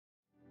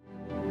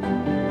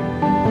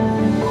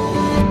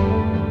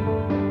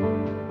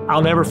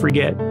I'll never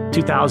forget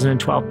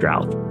 2012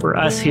 drought. For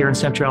us here in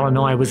Central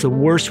Illinois was the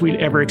worst we'd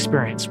ever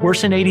experienced,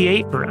 worse than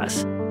 '88 for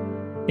us.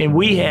 And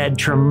we had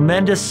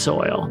tremendous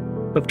soil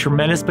with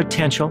tremendous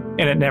potential,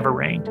 and it never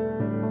rained.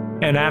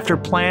 And after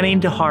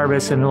planting to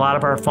harvest in a lot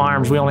of our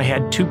farms, we only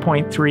had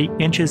 2.3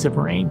 inches of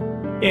rain.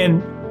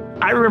 And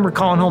I remember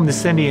calling home to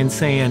Cindy and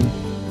saying,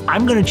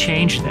 I'm going to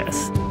change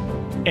this.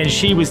 And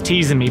she was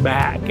teasing me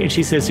back. And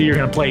she said, so you're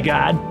going to play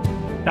God?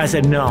 I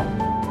said, no.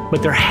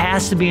 But there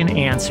has to be an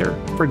answer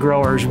for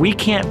growers. We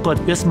can't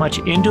put this much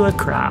into a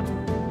crop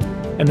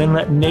and then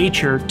let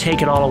nature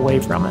take it all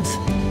away from us.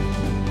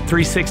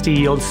 360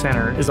 Yield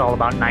Center is all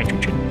about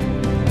nitrogen.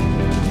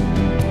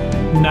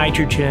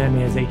 Nitrogen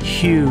is a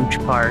huge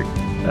part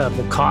of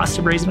the cost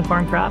of raising a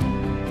corn crop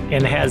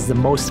and has the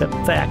most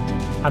effect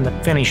on the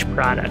finished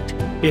product.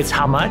 It's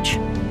how much,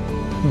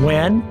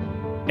 when,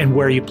 and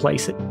where you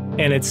place it.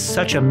 And it's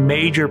such a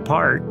major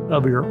part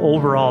of your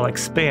overall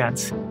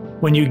expense.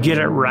 When you get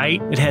it right,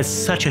 it has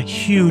such a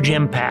huge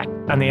impact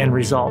on the end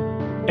result.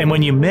 And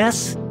when you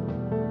miss,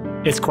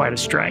 it's quite a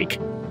strike.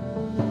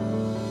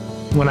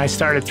 When I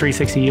started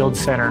 360 Yield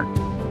Center,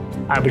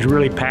 I was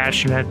really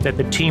passionate that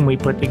the team we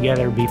put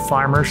together be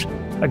farmers,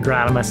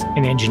 agronomists,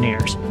 and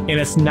engineers. And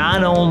it's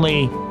not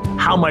only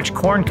how much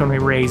corn can we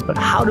raise, but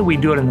how do we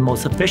do it in the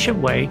most efficient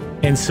way?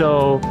 And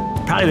so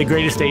probably the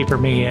greatest day for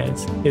me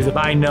is if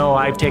I know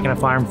I've taken a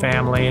farm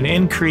family and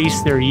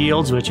increased their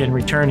yields, which in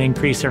return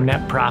increase their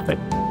net profit.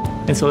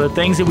 And so the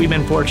things that we've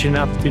been fortunate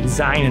enough to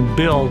design and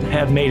build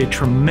have made a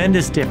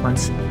tremendous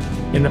difference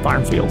in the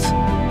farm fields.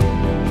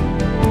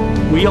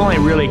 We only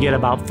really get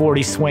about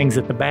 40 swings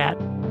at the bat.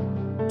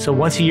 So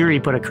once a year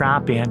you put a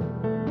crop in.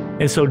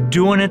 And so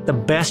doing it the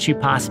best you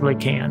possibly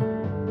can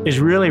is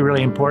really,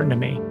 really important to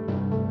me.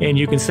 And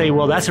you can say,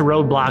 well, that's a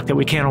roadblock that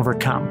we can't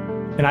overcome.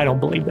 And I don't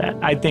believe that.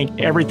 I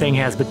think everything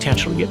has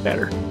potential to get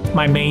better.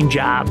 My main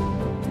job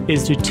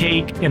is to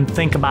take and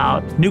think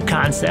about new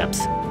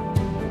concepts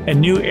and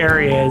new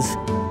areas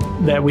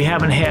that we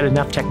haven't had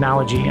enough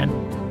technology in.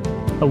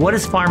 But what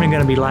is farming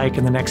going to be like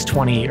in the next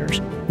 20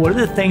 years? What are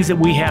the things that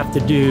we have to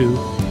do,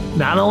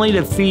 not only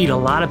to feed a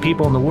lot of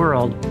people in the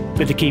world,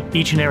 but to keep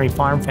each and every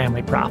farm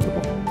family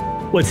profitable?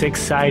 What's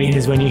exciting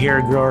is when you hear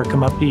a grower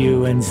come up to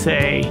you and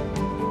say,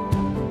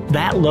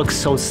 that looks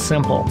so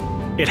simple,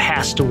 it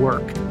has to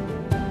work.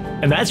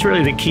 And that's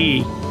really the key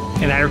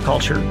in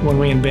agriculture when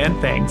we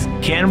invent things.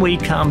 Can we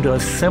come to a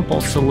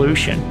simple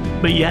solution,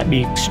 but yet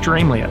be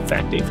extremely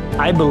effective?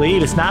 I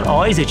believe it's not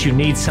always that you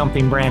need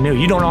something brand new.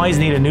 You don't always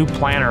need a new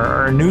planter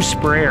or a new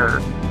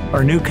sprayer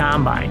or a new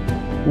combine.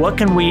 What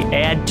can we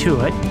add to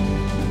it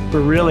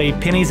for really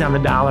pennies on the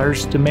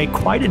dollars to make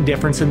quite a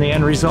difference in the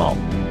end result?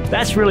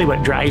 That's really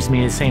what drives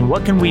me, is saying,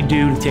 what can we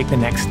do to take the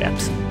next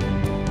steps?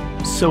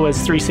 So as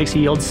 360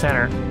 Yield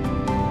Center,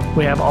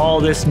 we have all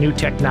this new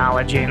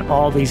technology and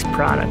all these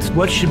products.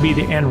 What should be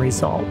the end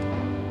result?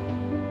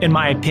 In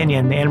my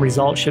opinion, the end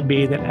result should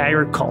be that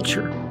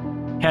agriculture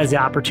has the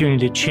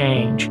opportunity to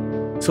change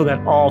so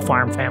that all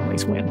farm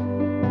families win.